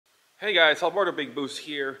Hey guys, Alberto Big Boost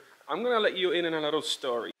here. I'm gonna let you in on a little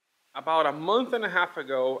story. About a month and a half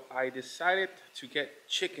ago, I decided to get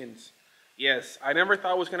chickens. Yes, I never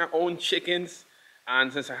thought I was gonna own chickens,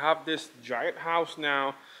 and since I have this giant house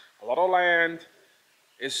now, a lot of land,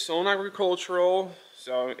 it's so agricultural,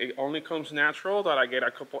 so it only comes natural that I get a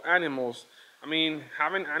couple animals. I mean,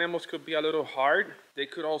 having animals could be a little hard. They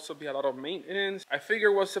could also be a lot of maintenance. I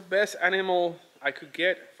figured what's the best animal I could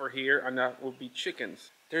get for here, and that would be chickens.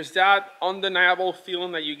 There's that undeniable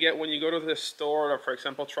feeling that you get when you go to the store, or for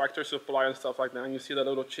example, Tractor Supply and stuff like that, and you see the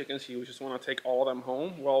little chickens, you just want to take all of them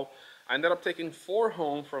home. Well, I ended up taking 4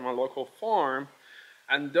 home from a local farm,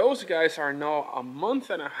 and those guys are now a month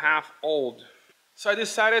and a half old. So I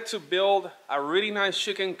decided to build a really nice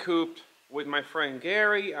chicken coop with my friend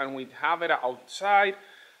Gary, and we'd have it outside.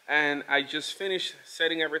 And I just finished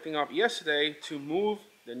setting everything up yesterday to move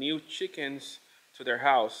the new chickens to their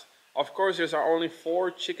house. Of course, there's only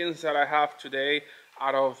 4 chickens that I have today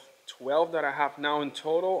out of 12 that I have now in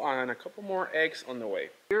total, and a couple more eggs on the way.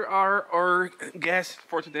 Here are our guests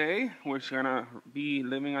for today, which are gonna be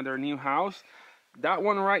living at their new house. That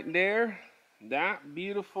one right there, that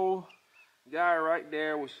beautiful guy right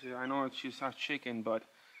there, which I know she's a chicken, but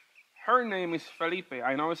her name is Felipe.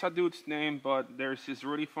 I know it's a dude's name, but there's this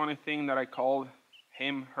really funny thing that I called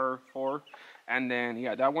him, her for. And then,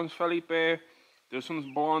 yeah, that one's Felipe. This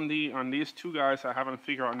one's Blondie, and these 2 guys, I haven't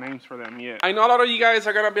figured out names for them yet. I know a lot of you guys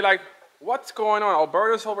are gonna be like, what's going on?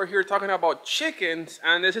 Alberto's over here talking about chickens,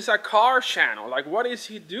 and this is a car channel. Like, what is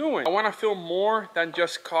he doing? I wanna film more than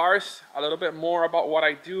just cars, a little bit more about what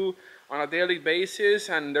I do on a daily basis,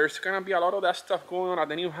 and there's gonna be a lot of that stuff going on at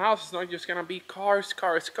the new house. It's not just gonna be cars,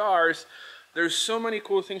 cars, cars. There's so many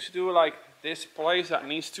cool things to do, like this place that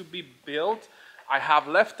needs to be built. I have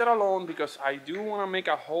left it alone because I do wanna make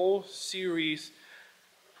a whole series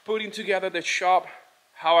putting together the shop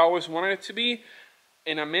how I always wanted it to be.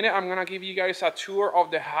 In a minute, I'm gonna give you guys a tour of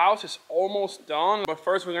the house. It's almost done, but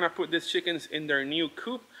first we're gonna put these chickens in their new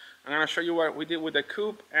coop. I'm gonna show you what we did with the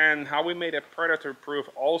coop and how we made it predator proof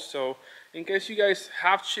also, in case you guys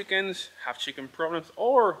have chickens, have chicken problems,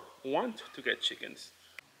 or want to get chickens.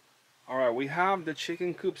 All right, we have the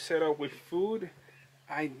chicken coop set up with food.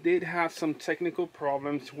 I did have some technical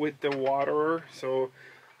problems with the waterer, so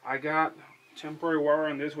I got temporary water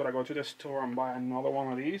on this when I go to the store and buy another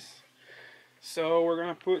one of these. So we're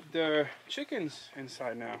gonna put the chickens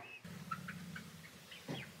inside now.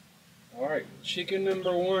 All right, chicken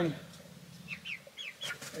number 1.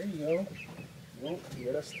 There you go. Nope, you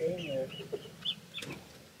gotta stay in there.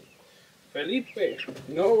 Felipe,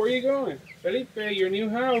 no, where are you going? Felipe, your new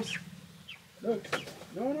house. Look,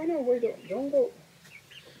 no, wait, don't go.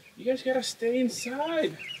 You guys gotta stay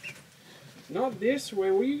inside. Not this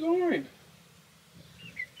way, where are you going?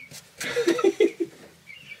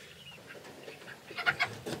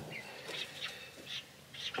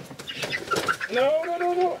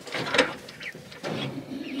 No.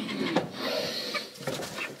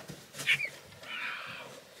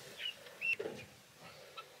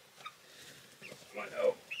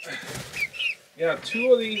 Yeah,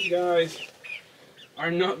 2 of these guys are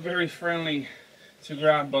not very friendly to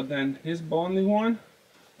grab, but then this Blondie one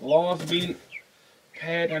loves being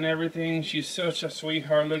pet and everything. She's such a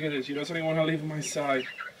sweetheart. Look at this. She doesn't even want to leave my side.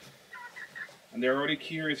 And they're already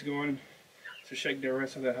curious going to shake the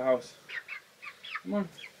rest of the house. Come on.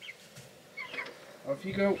 Off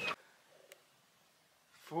you go.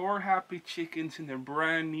 4 happy chickens in their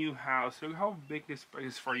brand new house. Look how big this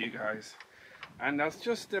place is for you guys. And that's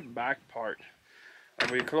just the back part. If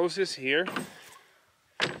we close this here,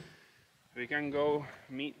 we can go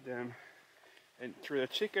meet them and through the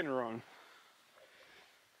chicken run.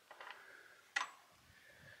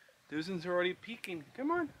 This one's already peeking. Come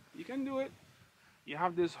on, you can do it. You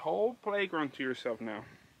have this whole playground to yourself now.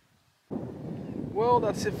 Well,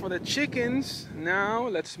 that's it for the chickens. Now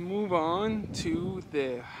let's move on to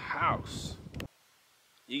the house.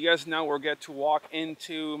 You guys now will get to walk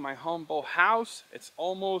into my humble house. It's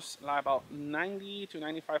almost like about 90 to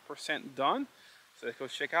 95% done. So let's go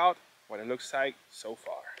check out what it looks like so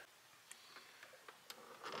far.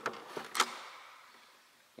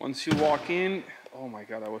 Once you walk in, oh my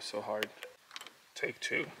God, that was so hard. Take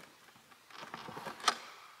 2.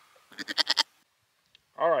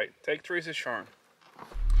 All right, take 3 is a charm.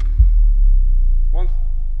 1,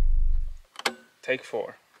 take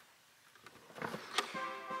 4.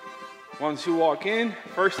 Once you walk in,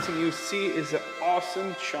 first thing you see is an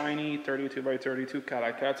awesome shiny 32 by 32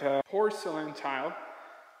 Calacata porcelain tile.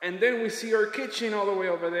 And then we see our kitchen all the way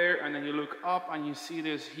over there, and then you look up and you see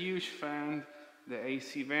this huge fan, the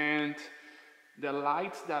AC vent, The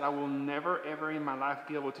lights that I will never ever in my life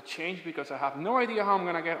be able to change because I have no idea how I'm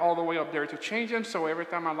gonna get all the way up there to change them. So every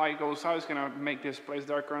time my light goes out, it's gonna make this place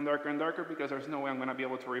darker and darker and darker because there's no way I'm gonna be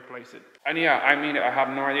able to replace it. And yeah, I mean, I have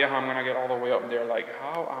no idea how I'm gonna get all the way up there. Like,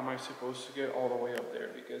 how am I supposed to get all the way up there?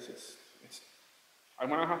 Because I'm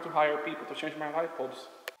gonna have to hire people to change my light bulbs.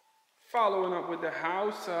 Following up with the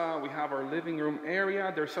house, we have our living room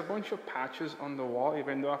area. There's a bunch of patches on the wall,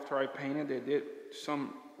 even though after I painted, they did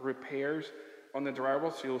some repairs on the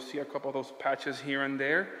drywall, so you'll see a couple of those patches here and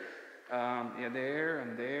there. Yeah, there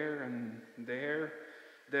and there and there.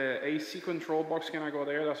 The AC control box cannot go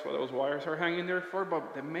there, that's what those wires are hanging there for.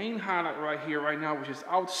 But the main highlight right here, right now, which is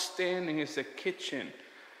outstanding, is the kitchen.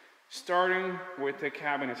 Starting with the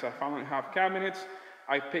cabinets. I finally have cabinets.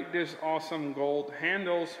 I picked this awesome gold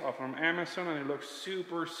handles from Amazon, and it looks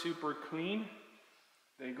super, super clean.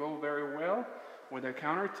 They go very well with the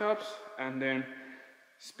countertops. And then,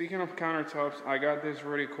 speaking of countertops, I got this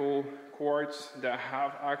really cool quartz that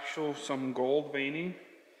have some gold veining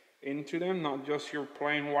into them, not just your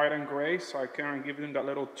plain white and gray. So I kind of give them that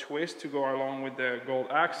little twist to go along with the gold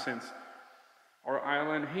accents. Our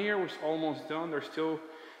island here was almost done. They're still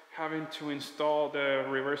having to install the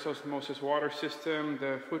reverse osmosis water system,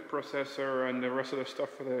 the food processor, and the rest of the stuff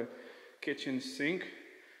for the kitchen sink.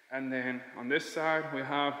 And then on this side, we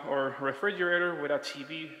have our refrigerator with a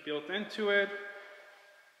TV built into it.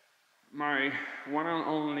 My one and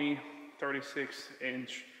only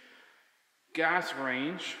 36-inch gas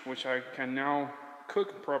range, which I can now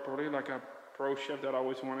cook properly like a pro chef that I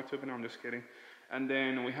always wanted to, but no, I'm just kidding. And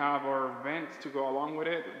then we have our vents to go along with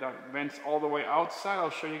it. That vents all the way outside. I'll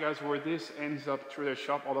show you guys where this ends up through the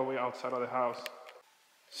shop all the way outside of the house.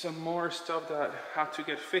 Some more stuff that had to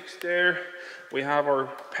get fixed there. We have our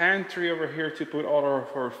pantry over here to put all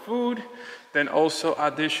of our food. Then also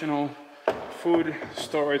additional food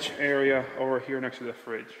storage area over here next to the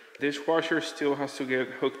fridge. Dishwasher still has to get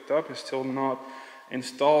hooked up. It's still not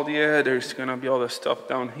installed yet. There's gonna be all the stuff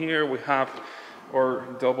down here. We have our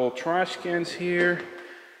double trash cans here,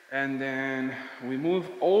 and then we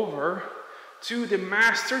move over to the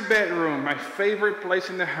master bedroom, my favorite place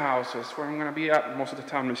in the house. That's where I'm gonna be at most of the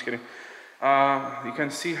time. I'm just kidding. You can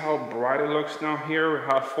see how bright it looks now here. We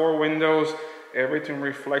have 4 windows. Everything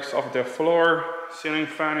reflects off the floor. Ceiling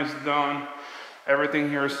fan is done. Everything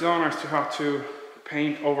here is done. I still have to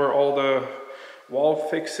paint over all the wall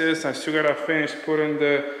fixes. I still gotta finish putting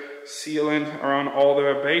the sealant around all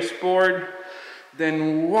the baseboard.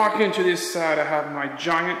 Then walking to this side, I have my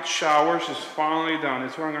giant shower. It's finally done.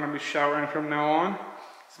 It's where I'm gonna be showering from now on.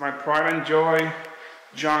 It's my pride and joy.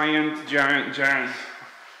 Giant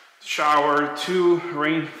shower. 2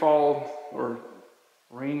 rain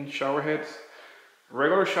shower heads.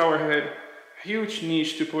 Regular shower head. Huge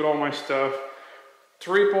niche to put all my stuff.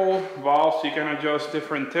 Triple valves, so you can adjust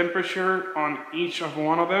different temperature on each of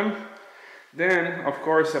one of them. Then, of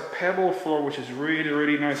course, a pebble floor, which is really,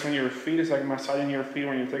 really nice on your feet. It's like massaging your feet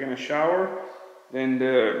when you're taking a shower. Then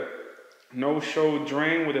the no-show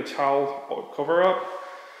drain with a towel cover up.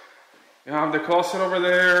 You have the closet over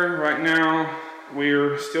there. Right now,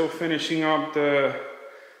 we're still finishing up the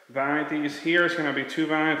vanities. Here it's gonna be 2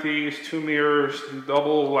 vanities, 2 mirrors,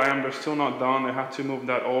 double lamp. They're still not done. I have to move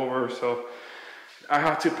that over, so I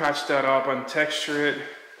have to patch that up and texture it.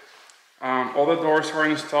 All the doors are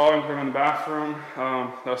installed, including the bathroom.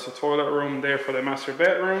 That's the toilet room there for the master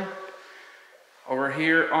bedroom. Over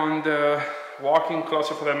here on the walk-in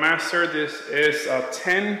closet for the master, this is a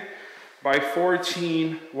 10 by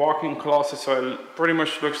 14 walk-in closet, so it pretty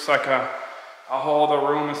much looks like a hall of the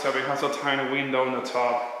room, except it has a tiny window on the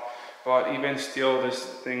top. But even still, this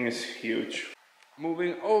thing is huge.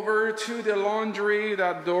 Moving over to the laundry,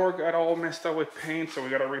 that door got all messed up with paint, so we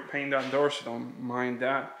gotta repaint that door, so don't mind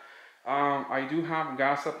that. I do have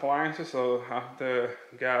gas appliances, so I have the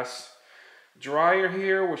gas dryer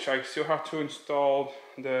here, which I still have to install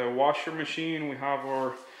the washer machine. We have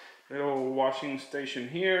our little washing station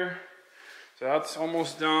here, so that's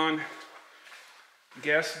almost done.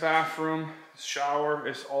 Guest bathroom, shower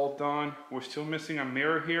is all done. We're still missing a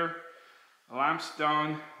mirror here. Lamps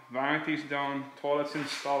done, vanities done, toilets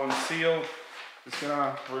installed and sealed. Just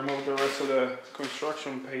gonna remove the rest of the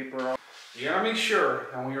construction paper. You gotta make sure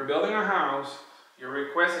that when you're building a house, you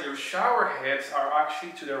request that your shower heads are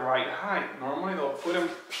actually to the right height. Normally they'll put them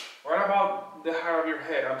right about the height of your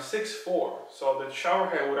head. I'm 6'4", so the shower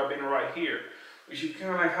head would have been right here. Which you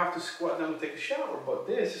kind of like have to squat down to take a shower, but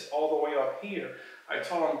this is all the way up here. I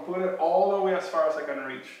told them put it all the way as far as I can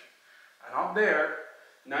reach. And up there,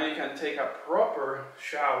 now you can take a proper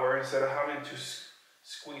shower instead of having to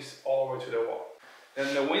squeeze all the way to the wall.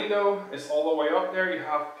 Then the window is all the way up there. You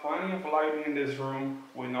have plenty of lighting in this room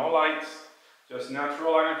with no lights, just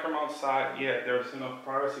natural lighting from outside. Yeah, there's enough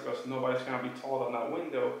privacy because nobody's gonna be taller than that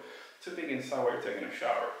window to peek inside while you're taking a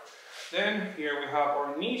shower. Then here we have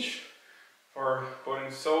our niche for putting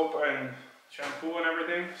soap and shampoo and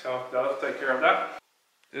everything. So that'll take care of that.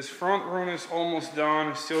 This front room is almost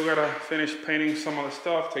done. Still gotta finish painting some of the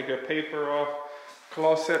stuff, take the paper off.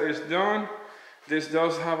 Closet is done. This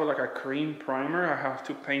does have like a cream primer. I have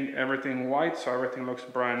to paint everything white so everything looks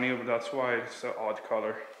brand new, but that's why it's an odd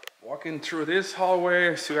color. Walking through this hallway,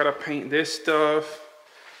 I still gotta paint this stuff.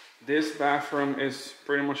 This bathroom is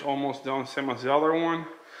pretty much almost done, same as the other one.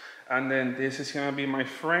 And then this is gonna be my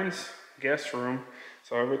friend's guest room.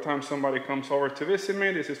 So every time somebody comes over to visit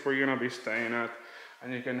me, this is where you're gonna be staying at.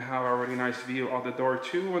 And you can have a really nice view of the door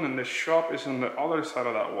too. And then the shop is on the other side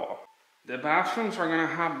of that wall. The bathrooms are gonna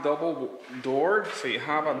have double door. So you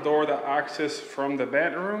have a door that accesses from the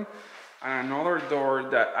bedroom and another door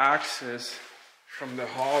that accesses from the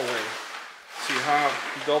hallway. So you have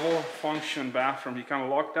double function bathroom. You can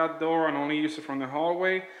lock that door and only use it from the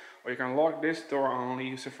hallway, or you can lock this door and only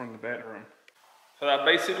use it from the bedroom. So that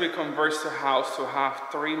basically converts the house to have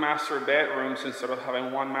 3 master bedrooms instead of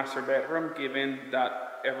having 1 master bedroom, given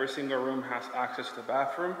that every single room has access to the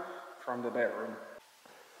bathroom from the bedroom.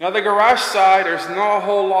 Now the garage side, there's not a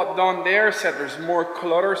whole lot done there, except there's more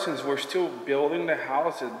clutter since we're still building the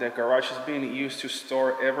house. The garage is being used to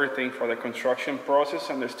store everything for the construction process,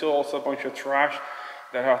 and there's still also a bunch of trash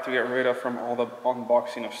that I have to get rid of from all the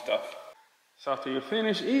unboxing of stuff. So after you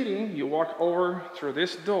finish eating, you walk over through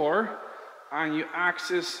this door and you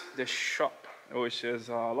access the shop, which is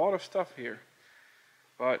a lot of stuff here.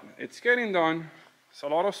 But it's getting done. It's a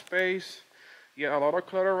lot of space. You get a lot of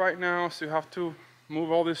clutter right now, so you have to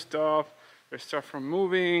move all this stuff. There's stuff from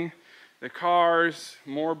moving, the cars,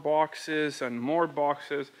 more boxes and more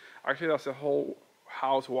boxes. Actually, that's the whole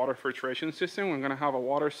house water filtration system. We're gonna have a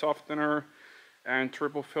water softener and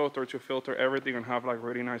triple filter to filter everything and have like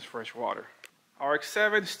really nice fresh water.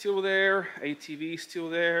 RX-7 is still there, ATV is still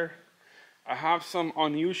there. I have some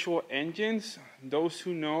unusual engines. Those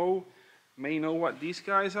who know may know what these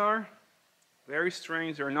guys are. Very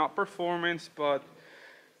strange, they're not performance, but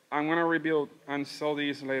I'm gonna rebuild and sell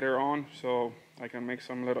these later on so I can make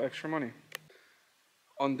some little extra money.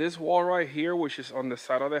 On this wall right here, which is on the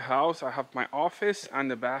side of the house, I have my office and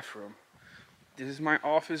the bathroom. This is my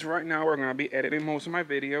office right now where I'm gonna be editing most of my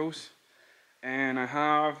videos. And I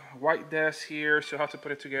have white desk here, so I have to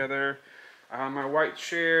put it together. I have my white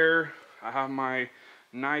chair. I have my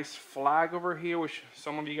nice flag over here, which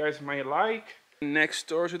some of you guys may like. Next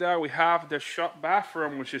door to that, we have the shop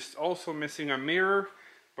bathroom, which is also missing a mirror.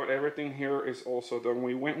 But everything here is also done.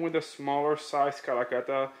 We went with a smaller size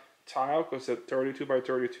Calacata tile because the 32 by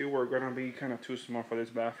 32 were gonna be kind of too small for this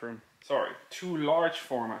bathroom. Sorry, too large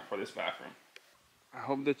format for this bathroom. I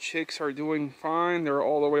hope the chicks are doing fine. They're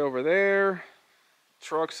all the way over there.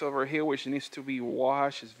 Trucks over here, which needs to be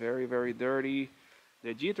washed. It's very, very dirty.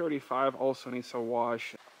 The G35 also needs a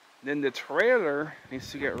wash. Then the trailer needs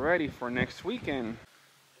to get ready for next weekend.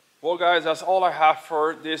 Well guys, that's all I have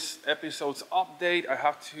for this episode's update. I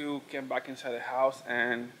have to get back inside the house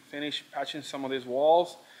and finish patching some of these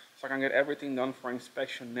walls so I can get everything done for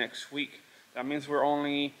inspection next week. That means we're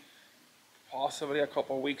only possibly a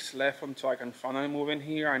couple of weeks left until I can finally move in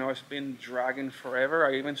here. I know it's been dragging forever.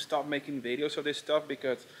 I even stopped making videos of this stuff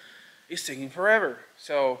because it's taking forever.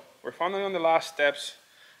 So we're finally on the last steps,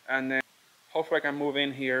 and then hopefully I can move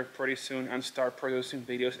in here pretty soon and start producing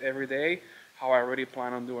videos every day, how I already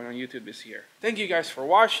plan on doing on YouTube this year. Thank you guys for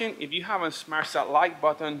watching. If you haven't smashed that like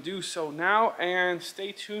button, do so now, and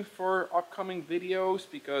stay tuned for upcoming videos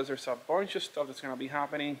because there's a bunch of stuff that's going to be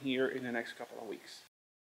happening here in the next couple of weeks.